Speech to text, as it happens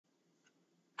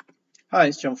Hi,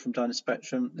 it's John from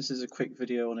Dynaspectrum. This is a quick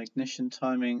video on ignition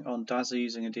timing on DAZA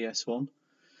using a DS1.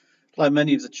 Like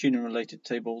many of the tuning related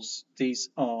tables, these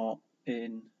are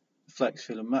in the flex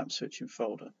fuel and map switching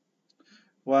folder.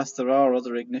 Whilst there are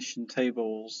other ignition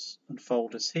tables and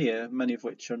folders here, many of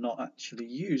which are not actually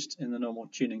used in the normal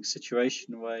tuning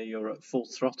situation where you're at full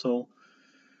throttle,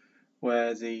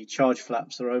 where the charge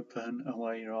flaps are open and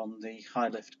where you're on the high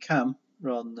lift cam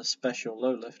rather than the special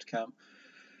low lift cam,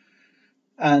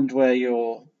 and where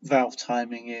your valve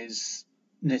timing is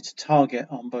near to target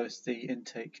on both the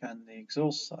intake and the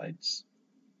exhaust sides.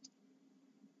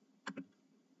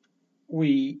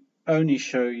 We only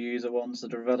show you the ones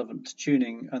that are relevant to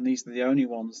tuning, and these are the only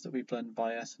ones that we blend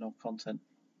by ethanol content.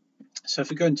 So if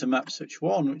we go into map switch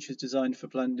 1, which is designed for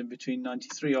blending between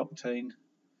 93 octane,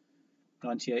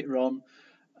 98 RON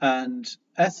and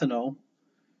ethanol,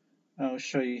 I'll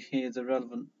show you here the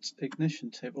relevant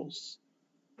ignition tables.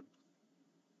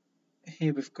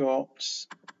 Here we've got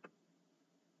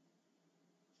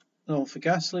the one for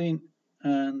gasoline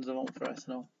and the one for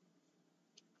ethanol.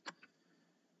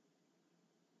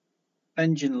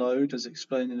 Engine load, as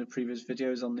explained in the previous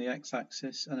video, is on the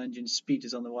x-axis and engine speed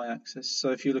is on the y-axis. So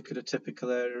if you look at a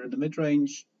typical area in the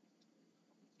mid-range,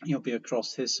 you'll be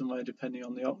across here somewhere depending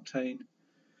on the octane.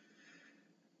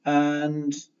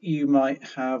 And you might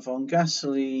have on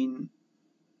gasoline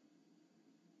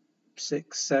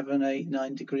 6, 7, 8,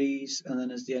 9 degrees, and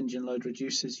then as the engine load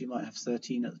reduces you might have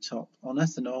 13 at the top. On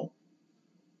ethanol,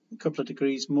 a couple of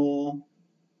degrees more,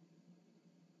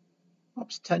 up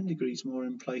to 10 degrees more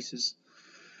in places.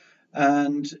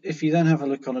 And if you then have a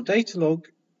look on a data log,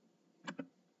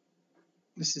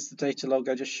 this is the data log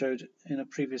I just showed in a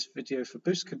previous video for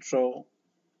boost control.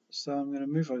 So I'm going to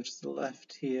move over to the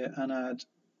left here and add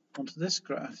onto this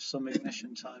graph some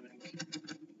ignition timing.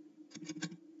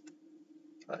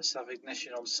 Let's have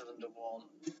ignition on cylinder 1.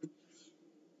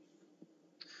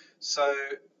 So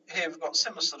here we've got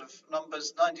similar sort of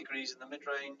numbers, 9 degrees in the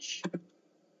mid-range,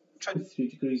 23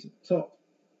 degrees at the top.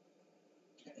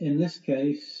 In this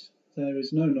case there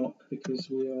is no knock because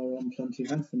we are on plenty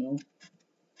of ethanol.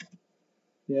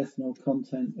 The ethanol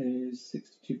content is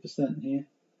 62% here.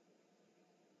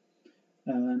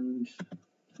 And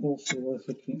also worth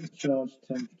looking at the charge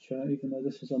temperature, even though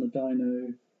this is on a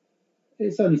dyno,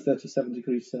 it's only 37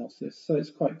 degrees Celsius, so it's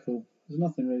quite cool. There's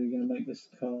nothing really going to make this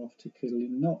car particularly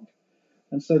knock.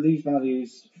 And so these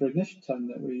values for ignition time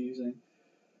that we're using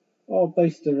are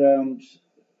based around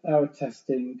our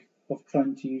testing of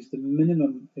trying to use the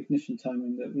minimum ignition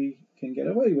timing that we can get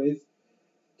away with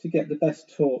to get the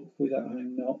best torque without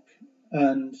having knock.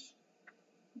 And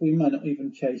we might not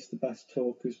even chase the best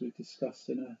torque, as we've discussed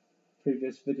in a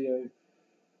previous video.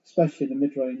 Especially in the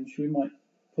mid-range, we might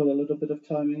pull a little bit of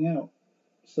timing out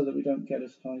so that we don't get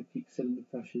as high peak cylinder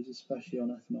pressures, especially on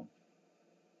ethanol.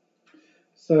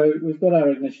 So we've got our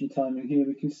ignition timing here.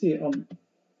 We can see it on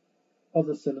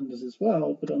other cylinders as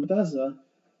well, but on DAZA,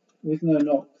 with no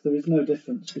knock, there is no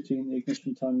difference between the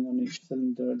ignition timing on each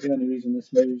cylinder. The only reason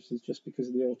this moves is just because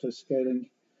of the auto scaling.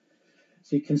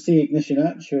 So you can see ignition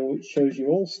actual, which shows you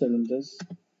all cylinders.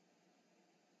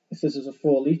 If this is a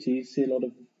 4 litre, you see a lot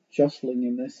of jostling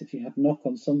in this. If you had knock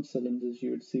on some cylinders,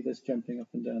 you would see this jumping up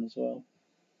and down as well.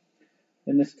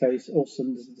 In this case, all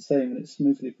cylinders are the same and it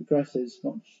smoothly progresses,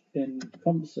 much in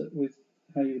concert with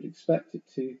how you would expect it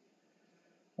to.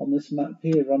 On this map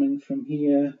here, running from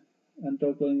here and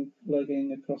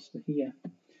legging across to here.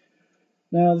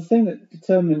 Now, the thing that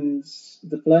determines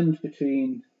the blend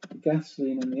between the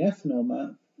gasoline and the ethanol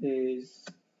map is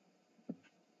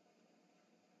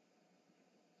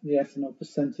the ethanol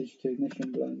percentage to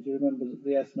ignition blend. You remember that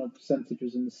the ethanol percentage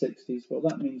was in the 60s. Well,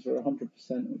 that means we're 100%,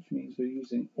 which means we're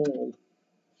using all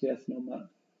the ethanol map.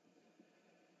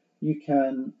 You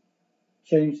can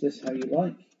change this how you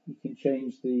like. You can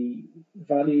change the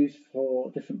values for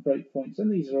different breakpoints,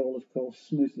 and these are all, of course,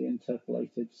 smoothly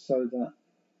interpolated so that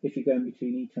if you're going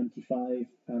between E25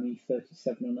 and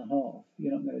E37.5,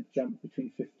 you're not going to jump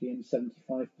between 50 and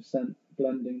 75%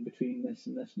 blending between this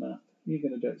and this map. You're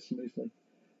going to do it smoothly.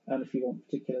 And if you want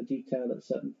particular detail at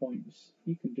certain points,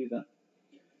 you can do that.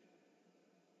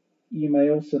 You may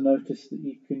also notice that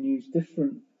you can use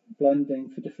different blending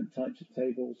for different types of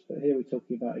tables, but here we're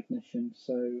talking about ignition,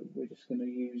 so we're just going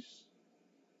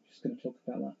to talk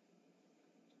about that.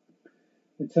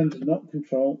 In terms of knock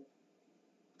control,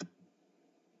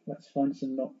 let's find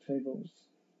some knock tables.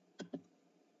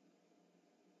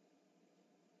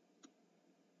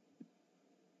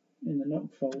 In the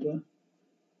knock folder,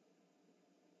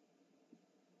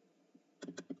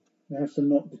 we have some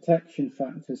knock detection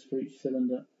factors for each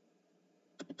cylinder.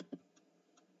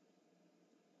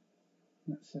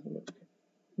 Let's have a look.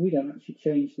 we don't actually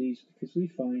change these because we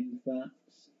find that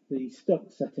the stock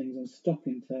settings and stock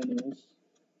internals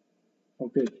are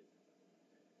good.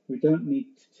 We don't need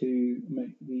to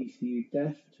make the ECU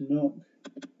def to knock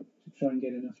to try and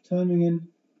get enough timing in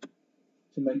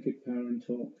to make good power and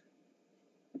torque.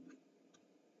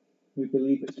 We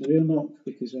believe it's a real knock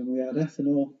because when we add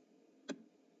ethanol,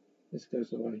 this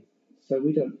goes away. So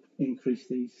we don't increase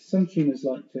these. Some tuners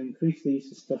like to increase these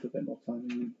to stuff a bit more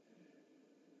timing in.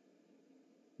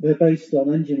 They're based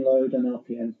on engine load and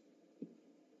RPM,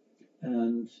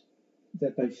 and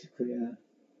they're basically a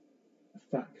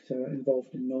factor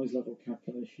involved in noise level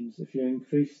calculations. If you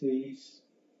increase these,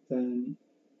 then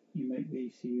you make the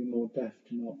ECU more def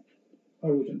to knock. I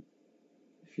wouldn't.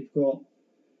 If you've got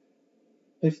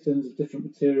pistons of different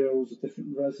materials, of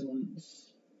different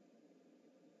resonance,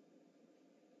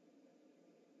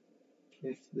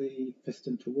 if the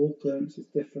piston to wall clearance is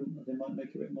different, they might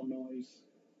make a bit more noise.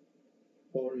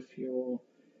 Or if you're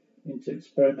into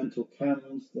experimental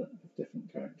cams that have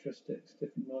different characteristics,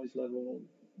 different noise level,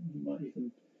 you might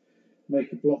even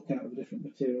make a block out of different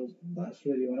materials. That's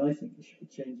really when I think you should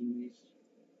be changing these.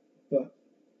 But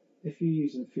if you're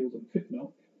using fuel that could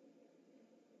knock,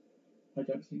 I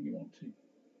don't think you want to.